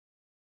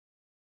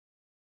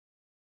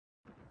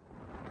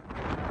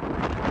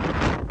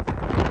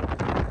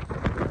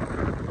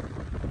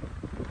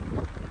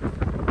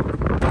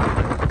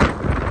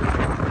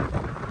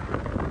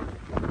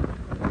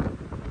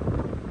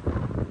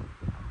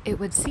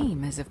would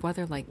seem as if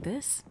weather like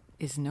this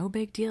is no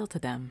big deal to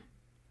them.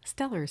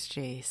 Steller's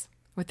jays,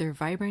 with their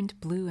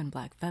vibrant blue and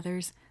black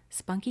feathers,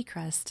 spunky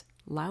crest,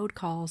 loud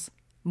calls,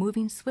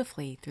 moving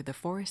swiftly through the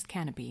forest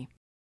canopy.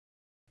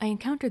 I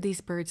encountered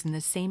these birds in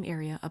the same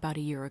area about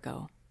a year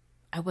ago.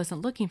 I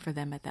wasn't looking for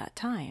them at that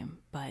time,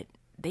 but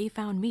they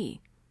found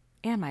me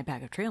and my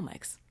bag of trail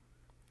mix.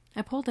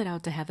 I pulled it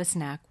out to have a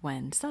snack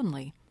when,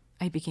 suddenly,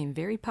 I became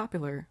very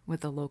popular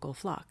with the local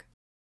flock.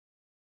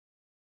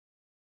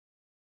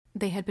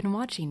 They had been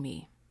watching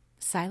me.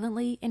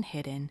 Silently and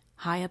hidden,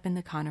 high up in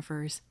the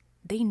conifers,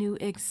 they knew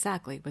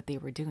exactly what they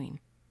were doing.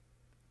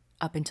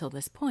 Up until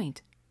this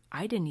point,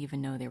 I didn't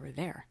even know they were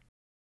there.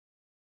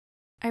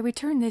 I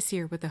returned this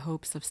year with the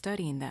hopes of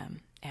studying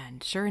them,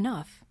 and sure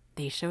enough,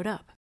 they showed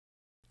up.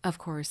 Of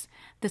course,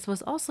 this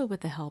was also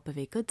with the help of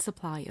a good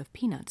supply of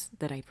peanuts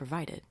that I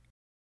provided.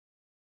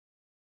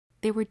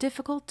 They were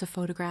difficult to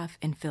photograph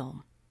and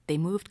film. They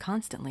moved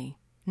constantly,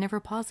 never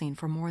pausing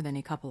for more than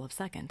a couple of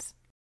seconds.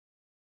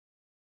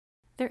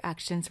 Their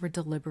actions were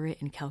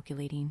deliberate and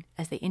calculating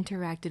as they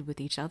interacted with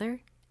each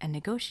other and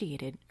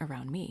negotiated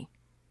around me.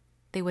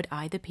 They would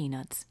eye the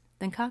peanuts,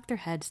 then cock their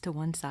heads to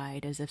one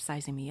side as if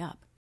sizing me up.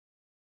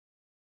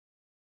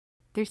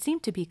 There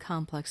seemed to be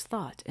complex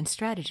thought and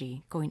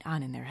strategy going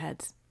on in their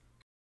heads.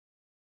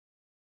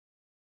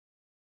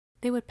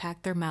 They would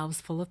pack their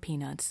mouths full of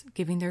peanuts,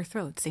 giving their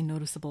throats a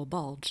noticeable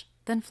bulge,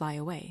 then fly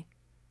away.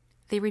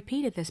 They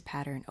repeated this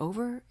pattern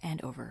over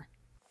and over.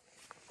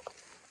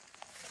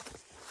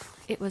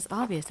 It was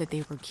obvious that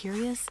they were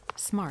curious,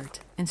 smart,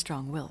 and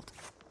strong-willed.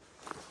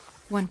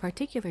 One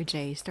particular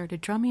jay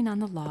started drumming on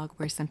the log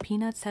where some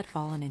peanuts had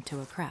fallen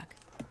into a crack.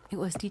 It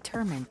was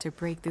determined to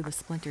break through the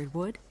splintered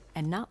wood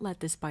and not let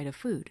this bite of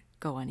food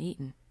go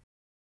uneaten.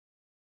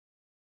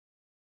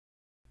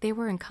 They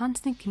were in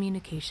constant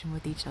communication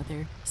with each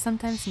other,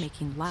 sometimes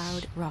making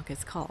loud,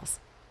 raucous calls.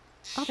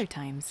 Other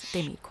times,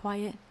 they made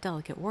quiet,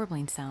 delicate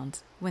warbling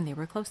sounds when they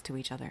were close to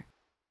each other.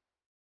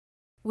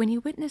 When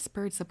you witness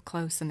birds up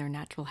close in their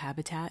natural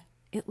habitat,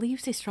 it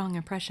leaves a strong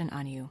impression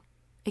on you.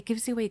 It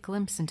gives you a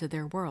glimpse into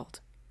their world,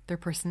 their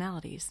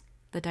personalities,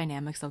 the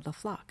dynamics of the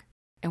flock,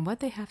 and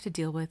what they have to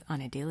deal with on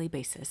a daily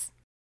basis.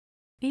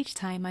 Each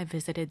time I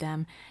visited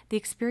them, the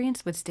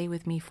experience would stay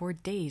with me for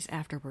days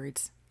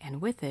afterwards, and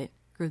with it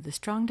grew the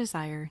strong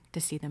desire to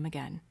see them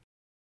again.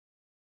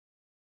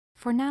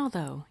 For now,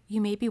 though, you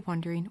may be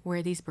wondering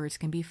where these birds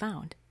can be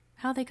found,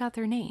 how they got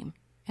their name,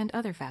 and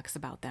other facts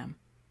about them.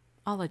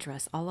 I'll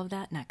address all of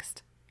that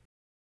next.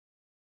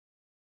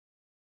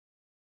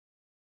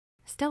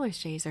 Steller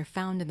jays are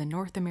found in the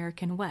North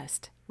American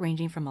West,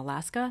 ranging from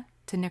Alaska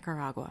to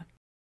Nicaragua.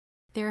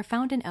 They are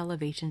found in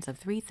elevations of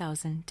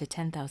 3,000 to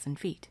 10,000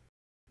 feet.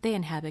 They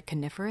inhabit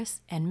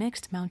coniferous and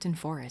mixed mountain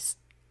forests.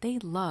 They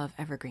love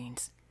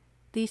evergreens.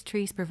 These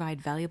trees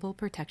provide valuable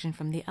protection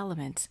from the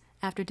elements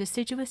after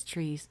deciduous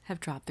trees have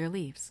dropped their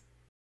leaves.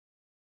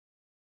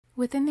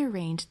 Within their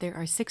range, there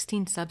are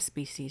 16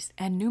 subspecies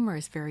and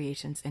numerous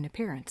variations in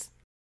appearance.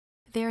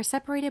 They are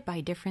separated by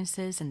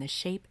differences in the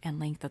shape and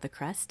length of the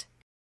crest,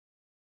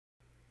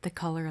 the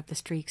color of the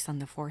streaks on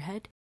the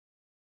forehead,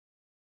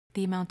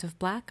 the amount of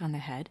black on the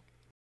head,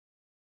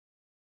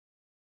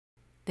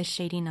 the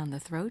shading on the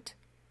throat,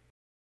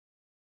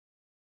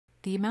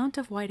 the amount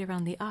of white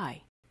around the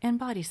eye, and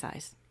body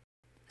size.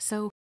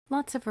 So,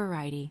 lots of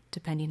variety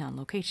depending on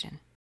location.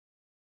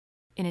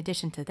 In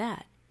addition to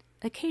that,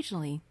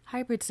 occasionally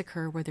hybrids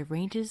occur where the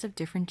ranges of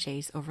different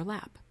jays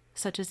overlap,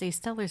 such as a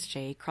Steller's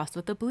jay crossed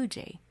with a blue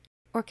jay,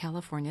 or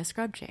California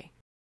scrub jay.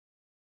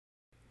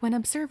 When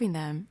observing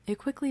them, it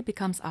quickly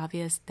becomes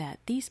obvious that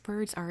these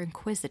birds are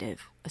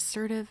inquisitive,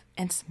 assertive,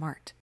 and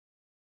smart.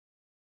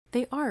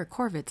 They are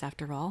corvids,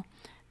 after all.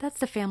 That's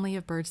the family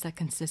of birds that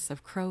consists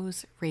of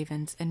crows,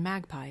 ravens, and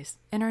magpies,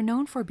 and are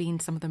known for being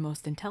some of the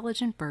most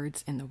intelligent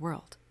birds in the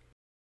world.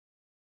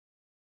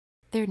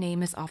 Their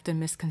name is often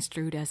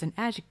misconstrued as an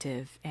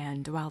adjective,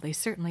 and while they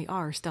certainly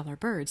are stellar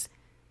birds,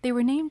 they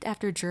were named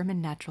after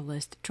German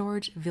naturalist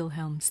Georg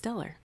Wilhelm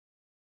Steller.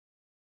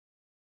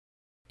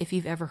 If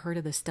you've ever heard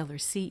of the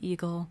Steller sea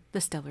eagle, the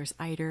Steller's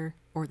eider,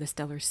 or the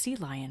Steller sea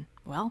lion,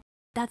 well,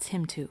 that's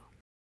him too.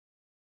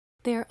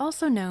 They are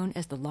also known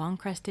as the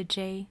long-crested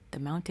jay, the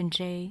mountain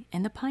jay,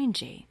 and the pine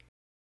jay.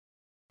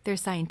 Their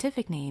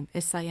scientific name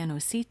is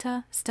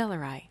Cyanoceta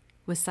stelleri,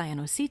 with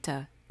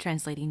Cyanoceta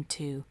translating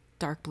to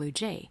dark blue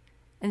jay,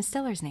 and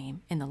Steller's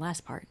name in the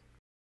last part.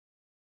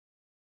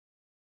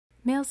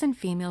 Males and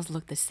females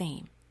look the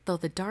same, though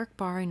the dark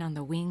barring on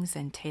the wings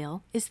and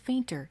tail is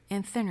fainter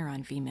and thinner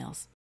on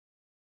females.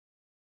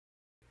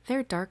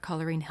 Their dark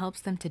coloring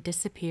helps them to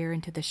disappear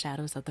into the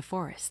shadows of the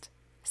forest.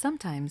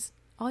 Sometimes,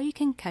 all you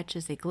can catch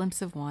is a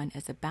glimpse of one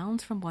as it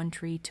bounds from one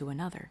tree to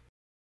another.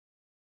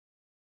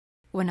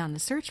 When on the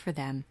search for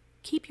them,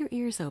 keep your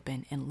ears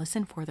open and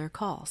listen for their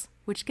calls,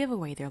 which give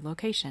away their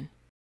location.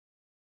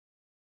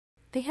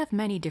 They have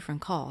many different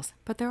calls,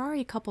 but there are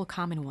a couple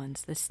common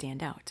ones that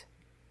stand out.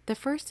 The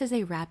first is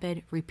a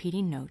rapid,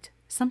 repeating note,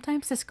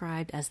 sometimes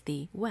described as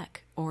the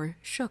weck or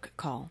shook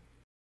call.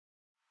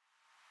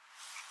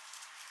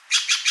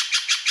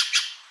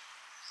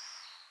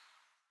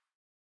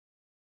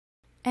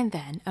 and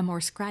then a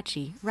more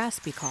scratchy,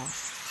 raspy call.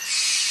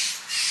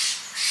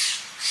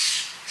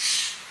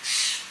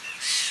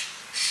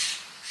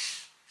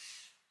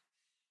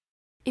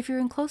 If you're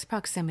in close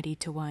proximity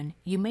to one,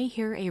 you may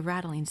hear a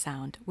rattling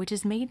sound, which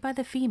is made by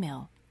the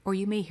female, or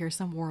you may hear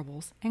some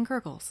warbles and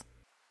gurgles.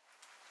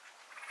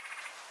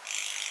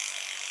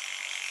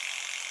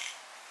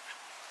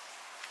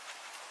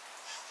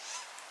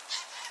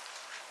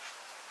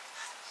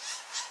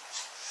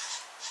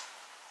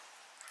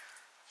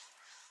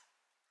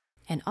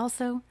 And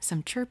also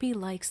some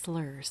chirpy-like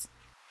slurs.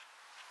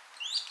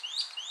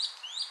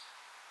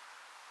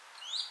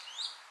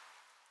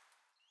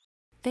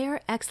 They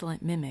are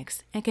excellent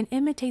mimics and can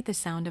imitate the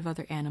sound of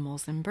other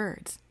animals and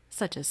birds,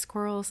 such as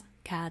squirrels,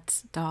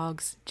 cats,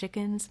 dogs,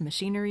 chickens,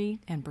 machinery,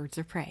 and birds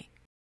of prey.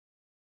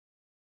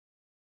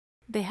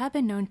 They have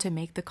been known to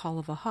make the call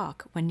of a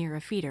hawk when near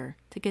a feeder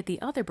to get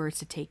the other birds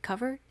to take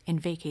cover and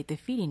vacate the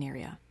feeding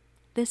area.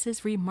 This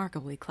is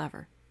remarkably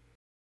clever.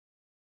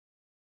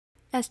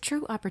 As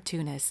true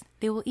opportunists,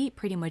 they will eat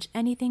pretty much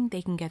anything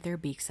they can get their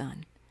beaks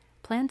on.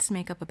 Plants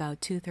make up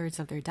about 2/3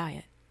 of their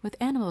diet, with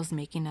animals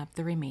making up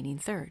the remaining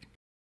third.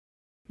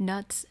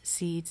 Nuts,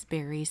 seeds,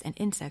 berries, and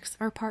insects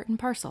are part and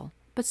parcel,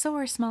 but so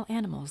are small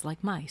animals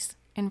like mice,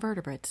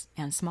 invertebrates,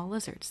 and small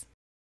lizards.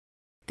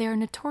 They are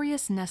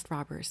notorious nest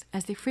robbers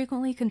as they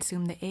frequently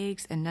consume the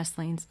eggs and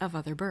nestlings of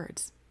other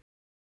birds.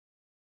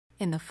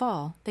 In the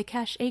fall, they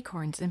cache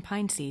acorns and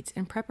pine seeds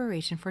in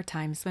preparation for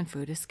times when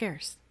food is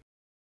scarce.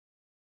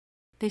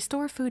 They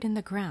store food in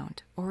the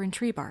ground or in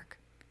tree bark.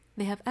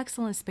 They have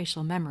excellent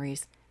spatial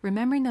memories,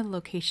 remembering the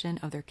location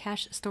of their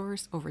cache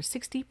stores over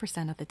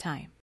 60% of the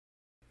time.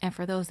 And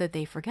for those that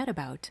they forget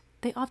about,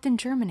 they often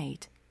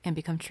germinate and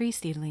become tree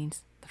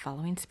seedlings the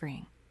following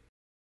spring.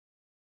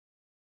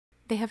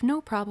 They have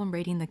no problem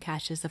raiding the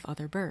caches of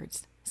other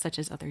birds, such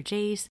as other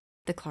jays,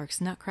 the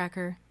Clark's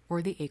nutcracker,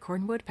 or the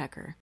acorn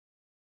woodpecker.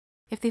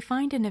 If they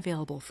find an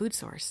available food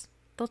source,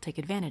 they'll take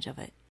advantage of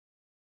it.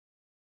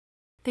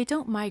 They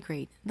don't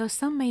migrate, though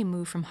some may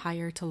move from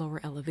higher to lower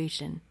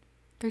elevation.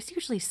 There's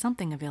usually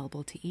something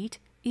available to eat,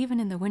 even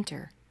in the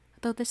winter,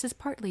 though this is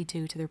partly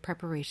due to their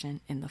preparation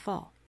in the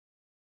fall.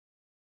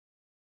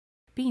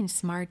 Being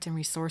smart and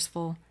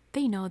resourceful,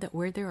 they know that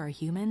where there are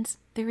humans,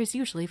 there is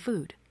usually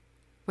food.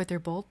 With their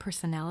bold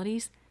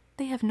personalities,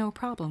 they have no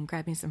problem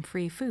grabbing some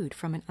free food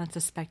from an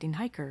unsuspecting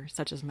hiker,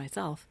 such as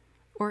myself,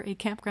 or a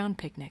campground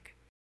picnic.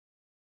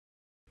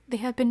 They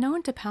have been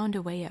known to pound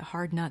away at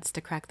hard nuts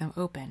to crack them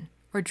open,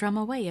 or drum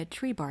away at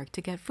tree bark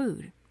to get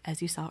food,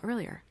 as you saw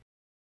earlier.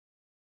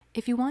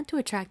 If you want to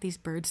attract these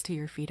birds to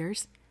your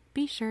feeders,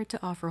 be sure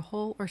to offer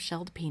whole or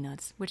shelled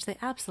peanuts, which they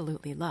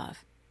absolutely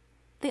love.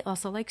 They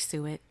also like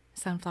suet,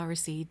 sunflower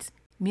seeds,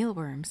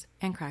 mealworms,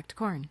 and cracked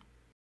corn.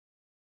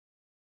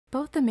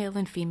 Both the male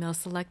and female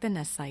select the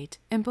nest site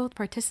and both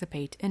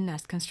participate in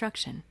nest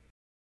construction.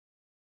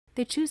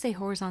 They choose a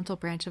horizontal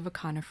branch of a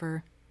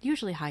conifer,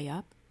 usually high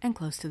up and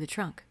close to the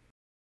trunk.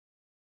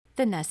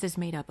 The nest is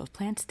made up of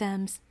plant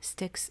stems,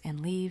 sticks, and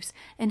leaves,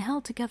 and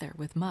held together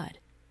with mud.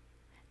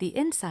 The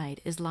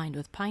inside is lined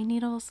with pine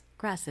needles,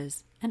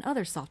 grasses, and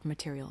other soft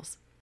materials.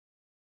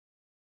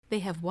 They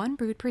have one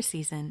brood per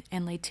season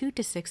and lay 2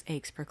 to 6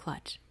 eggs per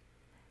clutch.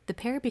 The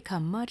pair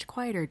become much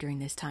quieter during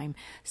this time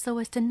so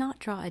as to not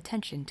draw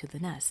attention to the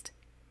nest.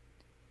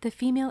 The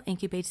female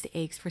incubates the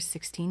eggs for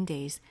 16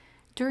 days,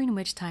 during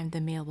which time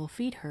the male will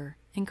feed her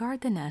and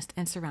guard the nest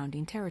and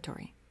surrounding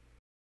territory.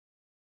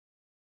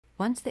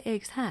 Once the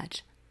eggs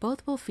hatch,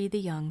 both will feed the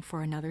young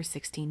for another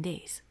 16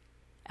 days.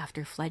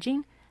 After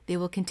fledging, they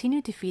will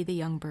continue to feed the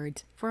young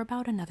birds for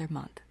about another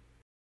month.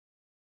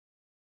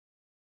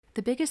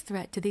 The biggest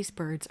threat to these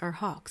birds are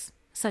hawks,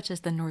 such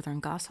as the northern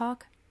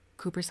goshawk,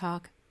 Cooper's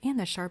hawk, and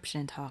the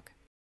sharp-shinned hawk.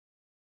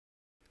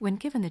 When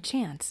given the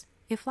chance,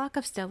 a flock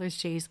of Steller's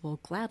jays will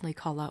gladly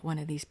call out one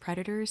of these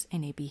predators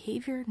in a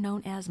behavior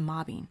known as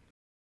mobbing.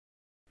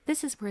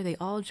 This is where they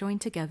all join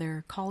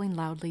together, calling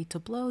loudly to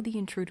blow the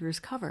intruder's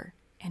cover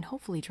and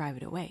hopefully drive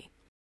it away.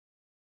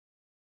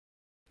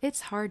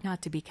 It's hard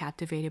not to be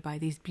captivated by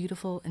these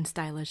beautiful and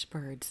stylish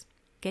birds.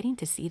 Getting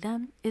to see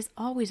them is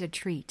always a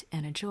treat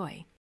and a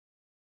joy.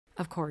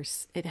 Of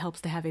course, it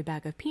helps to have a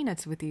bag of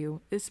peanuts with you,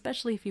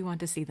 especially if you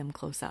want to see them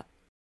close up.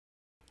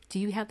 Do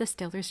you have the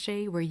Steller's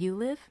jay where you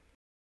live?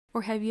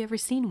 Or have you ever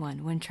seen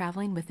one when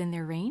traveling within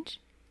their range?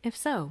 If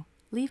so,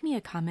 leave me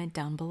a comment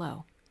down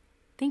below.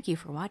 Thank you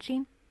for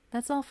watching.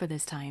 That's all for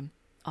this time.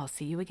 I'll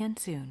see you again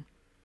soon.